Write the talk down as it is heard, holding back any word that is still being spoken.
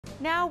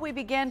Now we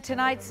begin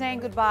tonight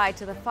saying goodbye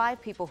to the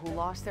 5 people who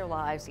lost their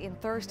lives in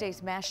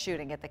Thursday's mass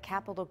shooting at the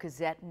Capital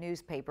Gazette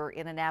newspaper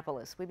in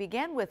Annapolis. We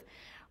begin with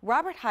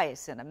Robert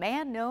Hiaasen, a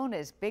man known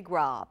as Big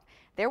Rob.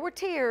 There were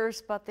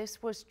tears, but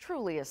this was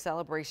truly a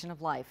celebration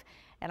of life.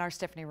 And our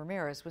Stephanie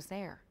Ramirez was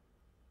there.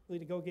 To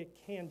go get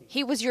candy.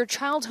 He was your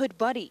childhood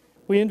buddy.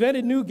 We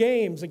invented new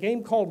games, a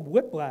game called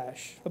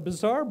Whiplash, a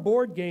bizarre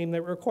board game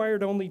that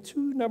required only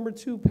 2 number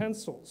 2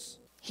 pencils.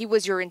 He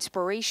was your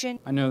inspiration.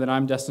 I know that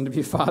I'm destined to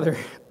be a father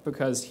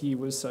because he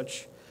was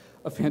such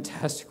a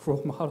fantastic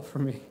role model for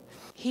me.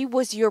 He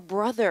was your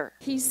brother.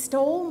 He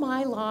stole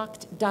my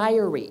locked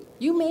diary.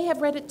 You may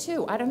have read it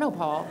too. I don't know,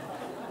 Paul.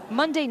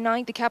 Monday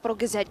night, the Capital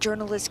Gazette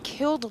journalist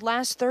killed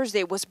last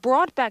Thursday was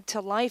brought back to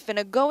life in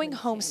a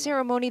going-home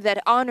ceremony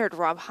that honored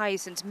Rob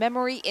Hiaasen's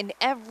memory in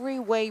every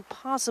way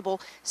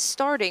possible,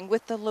 starting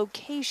with the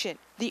location,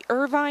 the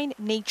Irvine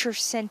Nature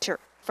Center.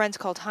 Friends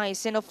called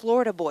Hiaasen a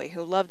Florida boy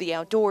who loved the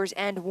outdoors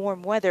and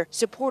warm weather.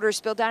 Supporters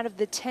spilled out of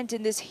the tent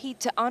in this heat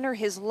to honor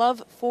his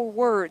love for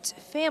words,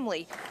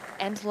 family,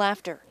 and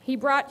laughter. He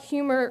brought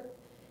humor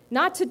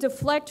not to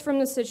deflect from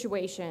the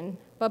situation,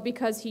 but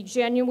because he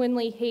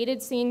genuinely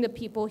hated seeing the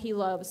people he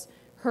loves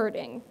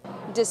hurting.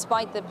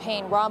 Despite the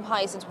pain, Rob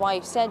Hiaasen's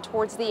wife said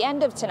towards the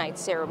end of tonight's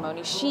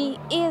ceremony, she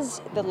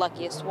is the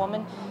luckiest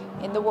woman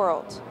in the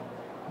world.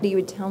 He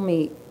would tell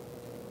me,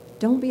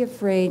 don't be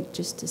afraid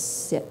just to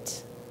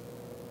sit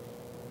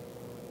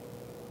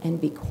and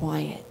be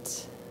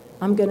quiet.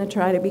 I'm going to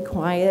try to be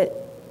quiet,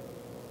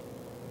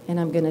 and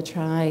I'm going to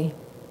try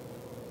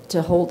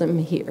to hold him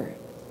here.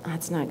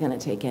 That's not going to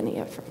take any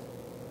effort.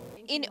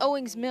 In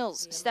Owings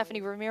Mills, Stephanie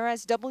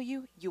Ramirez,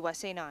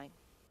 WUSA 9.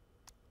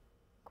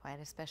 Quite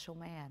a special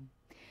man.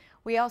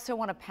 We also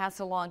want to pass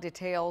along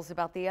details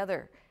about the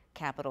other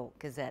Capital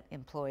Gazette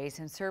employees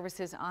and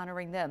services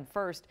honoring them.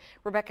 First,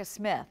 Rebecca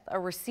Smith. A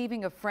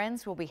receiving of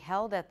friends will be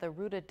held at the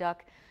Ruta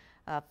Duck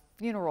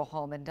Funeral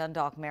Home in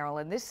Dundalk,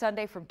 Maryland this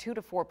Sunday from 2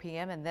 to 4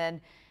 p.m. and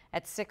then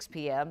at 6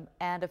 p.m.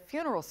 And a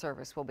funeral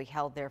service will be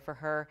held there for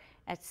her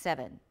at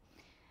 7.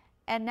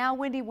 And now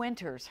Wendy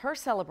Winters, her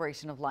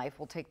celebration of life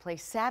will take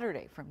place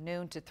Saturday from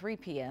noon to 3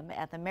 p.m.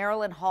 at the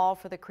Maryland Hall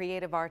for the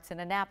Creative Arts in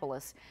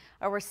Annapolis.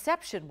 A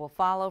reception will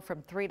follow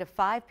from 3 to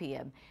 5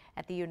 p.m.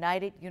 at the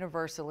United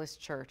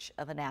Universalist Church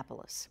of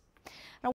Annapolis. Now,